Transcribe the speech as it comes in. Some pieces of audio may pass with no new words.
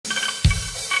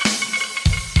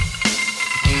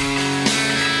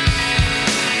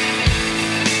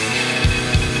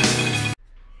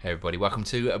everybody. Welcome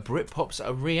to Britpop's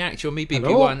React. You're me,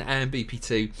 BP1 and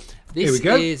BP2. This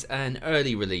is an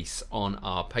early release on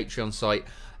our Patreon site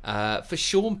for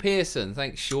Sean Pearson.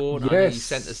 Thanks, Sean. Yes, I know you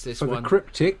sent us this for one. The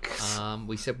cryptics.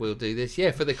 We said we'll do this.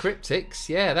 Yeah, for the cryptics.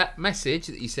 Yeah, that message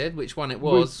that you said, which one it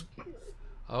was.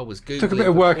 I was Googling. Took a bit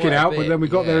of working out, but then we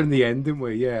got there in the end, didn't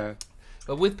we? Yeah.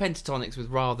 But with Pentatonix, with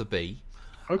Rather Be.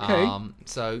 Okay.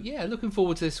 So yeah, looking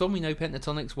forward to this one. We know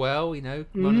Pentatonix well, you know,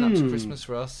 running up to Christmas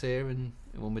for us here, and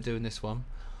when we're doing this one.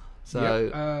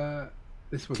 So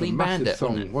this was Clean a massive Bandit,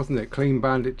 song, wasn't it? Clean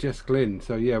Bandit, Just Glynn.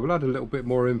 So yeah, we'll add a little bit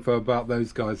more info about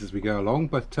those guys as we go along.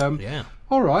 But yeah,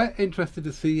 all right, interested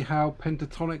to see how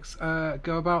Pentatonix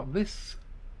go about this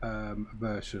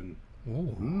version.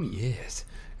 Oh yes,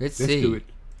 let's see. Do it.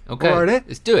 Okay, all right,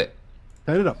 let's do it.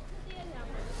 Turn it up.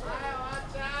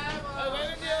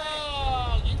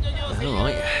 All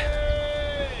right.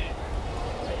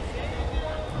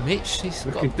 Mitch, he's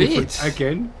got a Looking beard different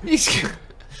again. He's got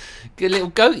a little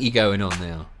goatee going on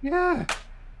now. Yeah.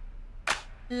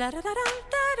 Blimey,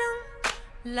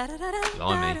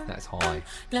 that's high.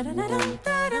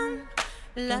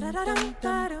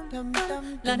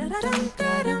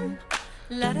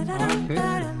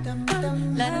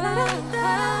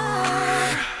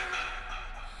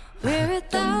 We're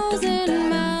 1,000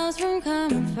 miles from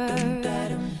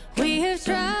comfort. We have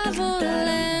traveled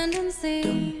land and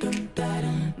sea.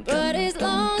 But as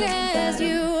long as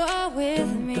you are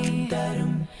with me,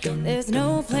 there's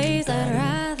no place I'd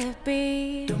rather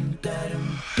be.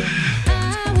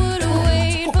 I would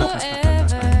wait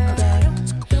forever,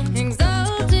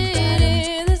 exalted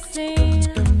in the scene.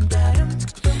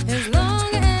 As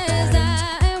long as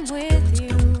I am with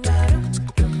you,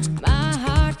 my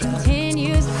heart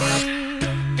continues to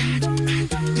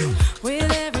beat.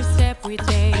 With every step we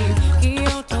take,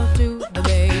 Kyoto to the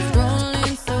base,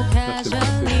 rolling so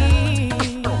casually.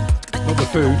 Not the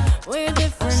food. We're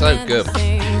different So and good. the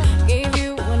same. Gave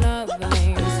you another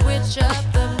name, switch up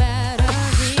the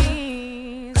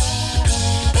batteries.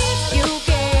 If you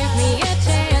gave me a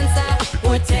chance, I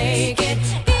would take it.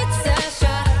 It's a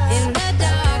shot in the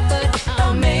dark, but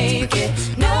I'll make it.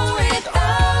 Know with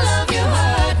all of your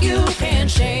heart, you can't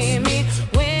shame me.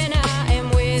 When I am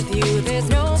with you, there's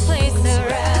no place I'd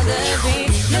rather be.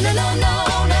 No, no, no,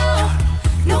 no, no.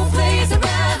 No place I'd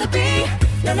rather be.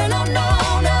 No, no, no,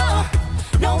 no, no.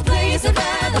 No place I'd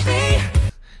rather be.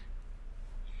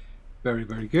 Very,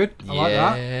 very good. I like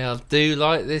that. Yeah, I do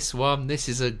like this one. This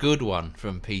is a good one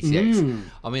from PTX.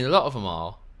 I mean, a lot of them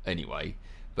are anyway,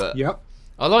 but Yep.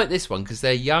 I like this one because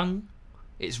they're young.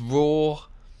 It's raw.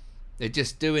 They're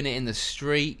just doing it in the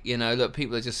street. You know, look,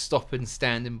 people are just stopping,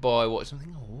 standing by, watching.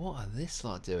 Thinking, oh, what are this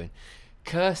lot doing?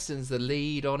 Kirstin's the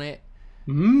lead on it.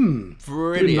 Brilliant,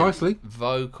 Doing nicely.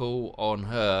 vocal on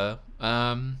her.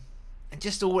 And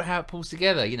just all how it pulls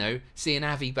together. You know, seeing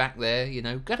Avi back there. You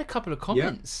know, got a couple of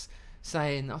comments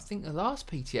saying, I think the last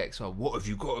PTX one, what have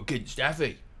you got against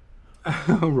Avi?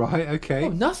 All right. Okay. Oh,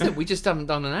 nothing. We just haven't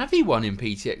done an Avi one in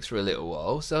PTX for a little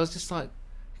while, so I was just like,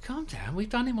 calm down. We've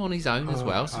done him on his own as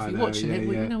well. So if you're watching it,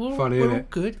 you know, we're all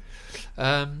good.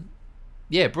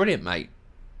 Yeah, brilliant, mate.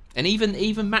 And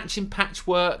even matching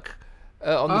patchwork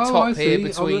on the top here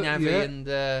between Avi and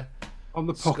on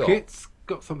the Scott. pockets,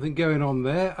 got something going on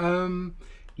there.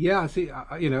 Yeah, I see.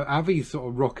 You know, Avi's sort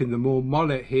of rocking the more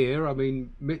mullet here. I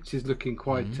mean, Mitch is looking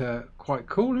quite quite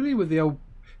cool, isn't he, with the old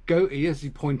goatee, as he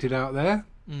pointed out there.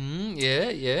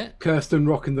 Yeah. Kirstin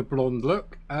rocking the blonde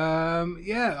look.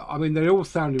 Yeah, I mean, they're all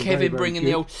sounding Kevin very, very bringing good.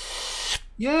 the old.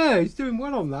 Yeah, he's doing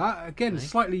well on that. Again,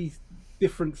 slightly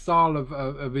different style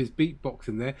of his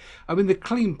beatboxing there. I mean, the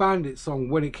Clean Bandit song,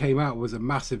 when it came out, was a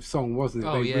massive song, wasn't it?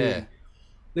 Oh, yeah.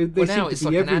 They Well, now seem it's to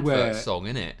be like an everywhere. advert song,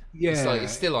 isn't it? Yeah.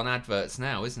 It's still on adverts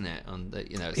now, isn't it? On the,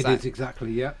 you know, it's It that is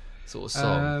exactly, yeah. sort of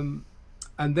song.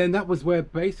 And then that was where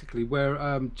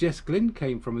Just Glynn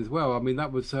came from as well. I mean,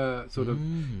 that was her sort of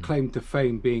claim to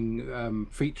fame, being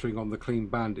featuring on the Clean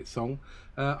Bandit song.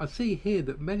 I see here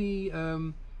that many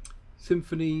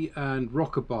Symphony and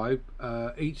Rockabye,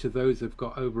 each of those have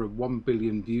got over 1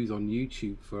 billion views on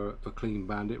YouTube for Clean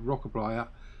Bandit. Rockabye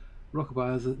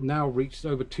has now reached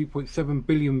over 2.7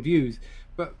 billion views,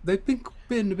 but they've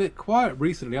been a bit quiet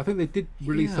recently. I think they did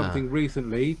release something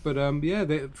recently, but yeah,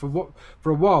 for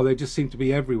a while they just seemed to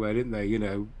be everywhere, didn't they? You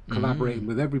know, collaborating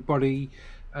with everybody,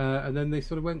 and then they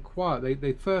sort of went quiet.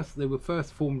 They were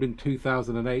first formed in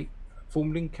 2008,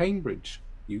 formed in Cambridge,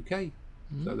 UK.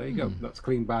 So there you go. That's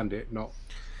Clean Bandit, not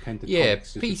Pentatonix. Yeah,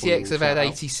 PTX have had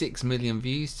 86 million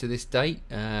views to this date.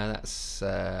 That's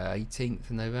 18th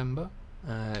of November,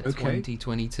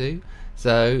 2022.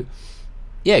 So,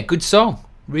 yeah, good song.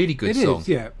 Really good song. It is,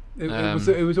 yeah.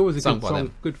 It was always a Sung good by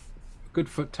song. them. good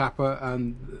foot tapper,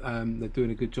 and they're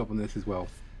doing a good job on this as well.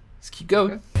 Let's keep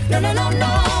going. Okay. No, no, no,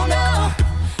 no, no.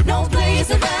 No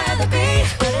place I'd rather be.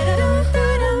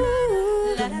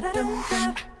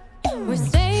 We're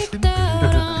staked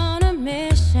out on a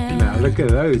mission. Now look at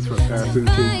those for a pair of booties.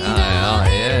 Oh,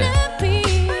 yeah.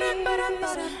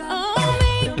 Oh,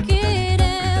 make it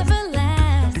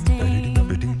everlasting,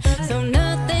 so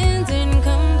nothing's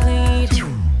incomplete.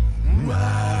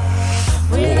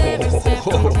 With every step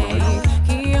we take,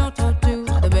 Kyoto to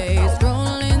the base,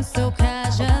 rolling so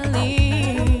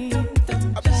casually.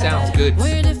 Sounds good.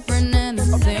 We're different and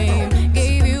the same.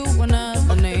 Gave you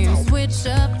another name, switched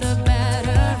up the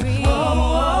battery.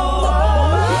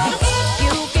 If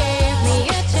you gave me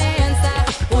a chance, I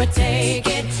would take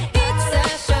it. It's a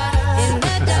shot in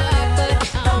the dark, but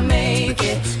I'll make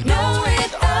it. Know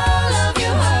with all of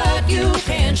your heart, you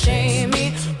can't shame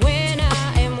me. When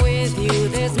I am with you,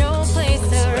 there's no place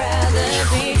I'd rather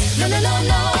be. No, no, no,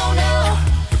 no, no.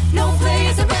 No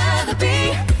place I'd rather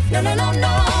be. No, no, no,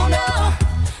 no, no.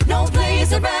 No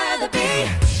place I'd rather be.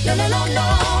 No, no, no,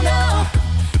 no, no.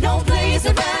 No place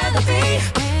I'd rather be.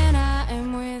 When I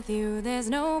am with you, there's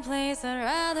no place I'd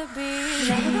rather be.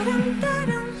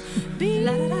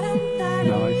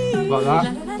 Nice, like that.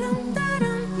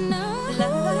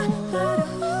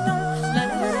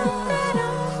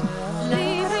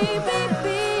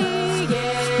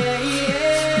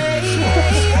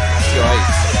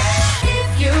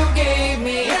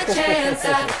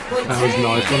 That was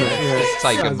nice, wasn't it? Yeah. Let's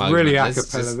take a That was moment. really Let's a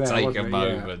cappella just there, take a wasn't it? Yeah.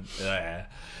 moment. Yeah.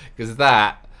 Because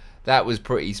that was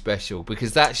pretty special,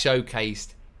 because that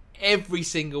showcased every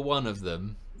single one of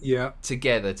them Yeah.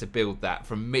 together to build that,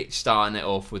 from Mitch starting it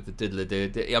off with the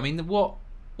diddle-a-doo. I mean, what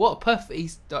a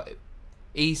perfect,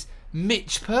 he's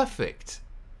Mitch perfect. See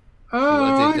what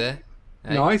I did there?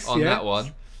 Hey, Nice, on yeah. that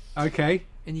one. Okay.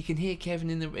 And you can hear Kevin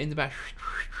in the back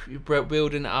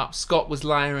building it up. Scott was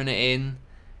layering it in.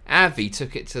 Avi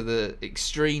took it to the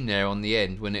extreme there on the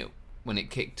end when it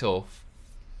kicked off.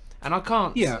 And I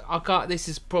can't. This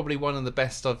is probably one of the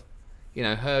best I've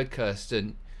heard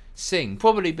Kirstin sing.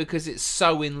 Probably because it's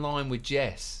so in line with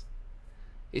Jess.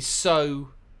 It's so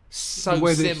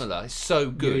similar. It's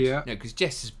so good. Yeah. Because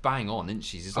Jess is bang on, isn't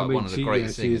she? She's like one of the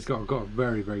greatest singers. She's got a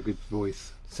very, very good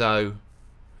voice. So,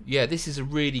 yeah, this is a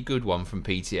really good one from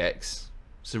PTX.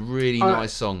 It's a really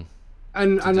nice song.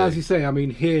 And as you say, I mean,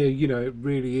 here, it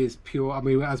really is pure. I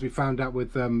mean, as we found out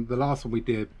with the last one we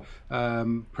did,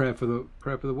 Prayer for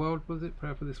the World, was it?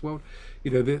 Prayer for this world.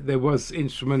 There was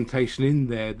instrumentation in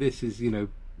there. This is,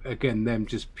 again, them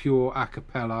just pure a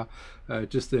cappella,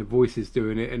 just their voices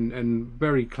doing it, and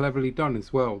very cleverly done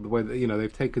as well. The way that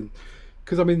they've taken,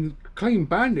 because I mean, Clean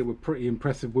Bandit were pretty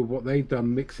impressive with what they've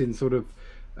done, mixing sort of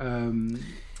violins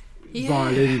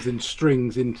and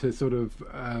strings into sort of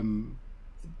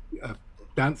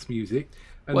dance music.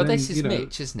 And well, then, this is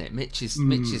Mitch, isn't it? Mitch is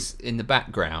in the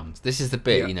background. This is the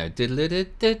bit,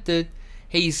 diddle-a-doo-doo-doo.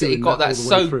 He got that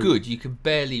so good you can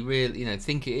barely really,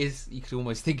 think it is. You could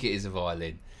almost think it is a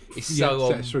violin. It's so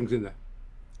set of strings in there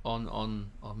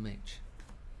on Mitch.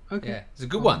 Okay, yeah, it's a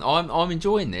good one. I'm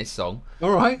enjoying this song.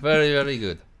 All right, very, very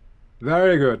good.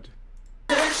 Very good.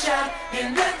 Shot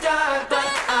in the dark, but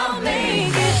I'll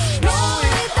make it. Know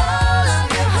with all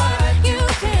of your heart, you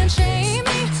can't shame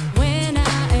me. When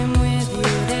I am with you,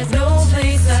 there's no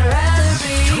place I'd rather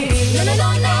be. No, no,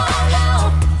 no, no, no.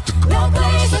 No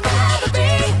place I'd rather be.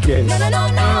 Yes. No, no, no,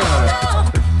 no,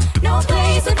 no. No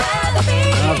place I'd rather be.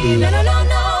 No, no, no, no,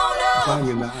 no.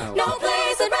 Banging that out. No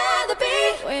place I'd rather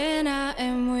be. When I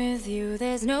am with you,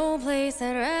 there's no place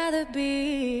I'd rather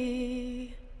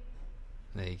be.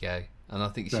 There you go. And I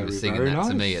think she Very, was singing very that to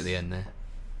nice. me at the end there.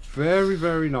 Very,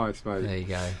 very nice, mate. There you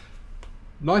go.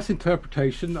 Nice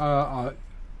interpretation.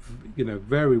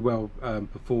 Very well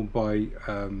performed by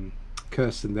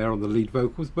Kirstin there on the lead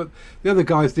vocals. But the other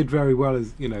guys did very well,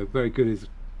 as very good as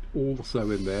also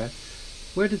in there.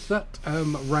 Where does that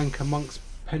rank amongst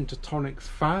Pentatonix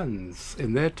fans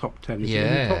in their top 10? Is it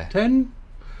in the top 10?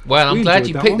 Well, I'm We glad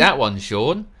you enjoyed picked that that one,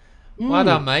 Sean. Well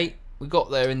done, mate. We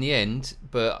got there in the end,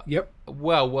 but Yep.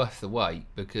 well worth the wait,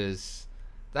 because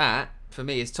that, for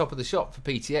me, is top of the shop for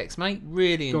PTX, mate.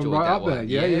 Really Gone enjoyed right that up one. there.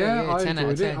 Yeah, I 10 out of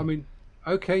enjoyed 10. it. I mean,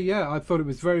 okay, yeah, I thought it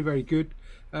was very, very good.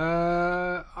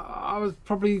 I was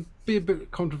probably be a bit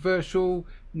controversial.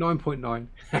 9.9.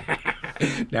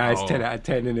 Nah, it's 10 out of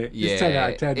 10, isn't it? Yeah, It's 10 out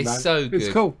of 10, it's man. so good.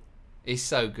 It's cool. It's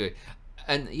so good.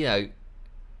 And,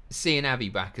 seeing Abby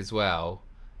back as well,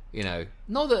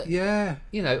 not that, Yeah.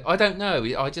 I don't know.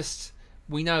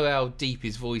 We know how deep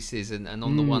his voice is, and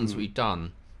on the ones we've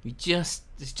done, it's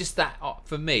just that,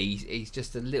 for me, he's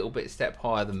just a little bit step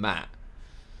higher than Matt.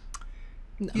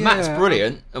 Matt's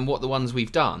brilliant, and what the ones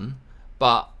we've done,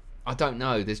 but I don't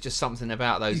know. There's just something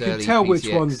about those you early. You can tell PTX. which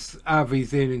ones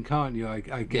Avi's in, can't you? I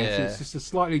guess it's just a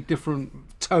slightly different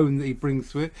tone that he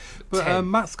brings to it. But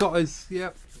Matt Scott is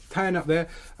 10 up there.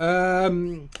 I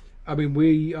mean,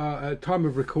 we are at time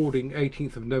of recording,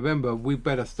 18th of November. We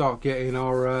better start getting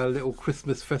our little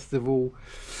Christmas festival.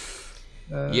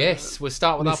 Yes, we'll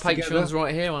start with our Patreons together.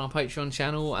 right here on our Patreon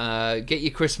channel. Get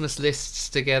your Christmas lists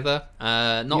together.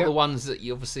 Not the ones that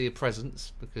you obviously are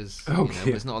presents, because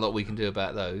there's not a lot we can do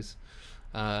about those.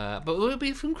 But there'll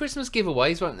be some Christmas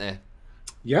giveaways, won't there?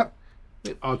 Yep.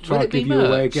 I'll try to give you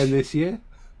away again this year.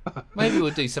 Maybe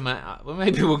we'll do some.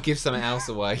 Maybe we'll give something else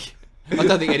away. I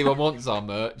don't think anyone wants our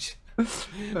merch.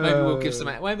 Maybe we'll give some.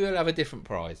 Maybe we'll have a different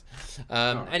prize.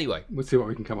 Anyway, we'll see what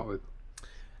we can come up with.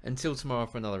 Until tomorrow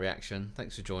for another reaction.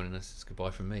 Thanks for joining us. It's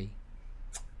goodbye from me.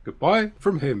 Goodbye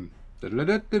from him.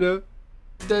 Da-da-da-da-da.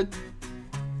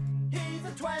 He's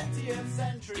a 20th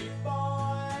century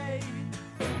boy.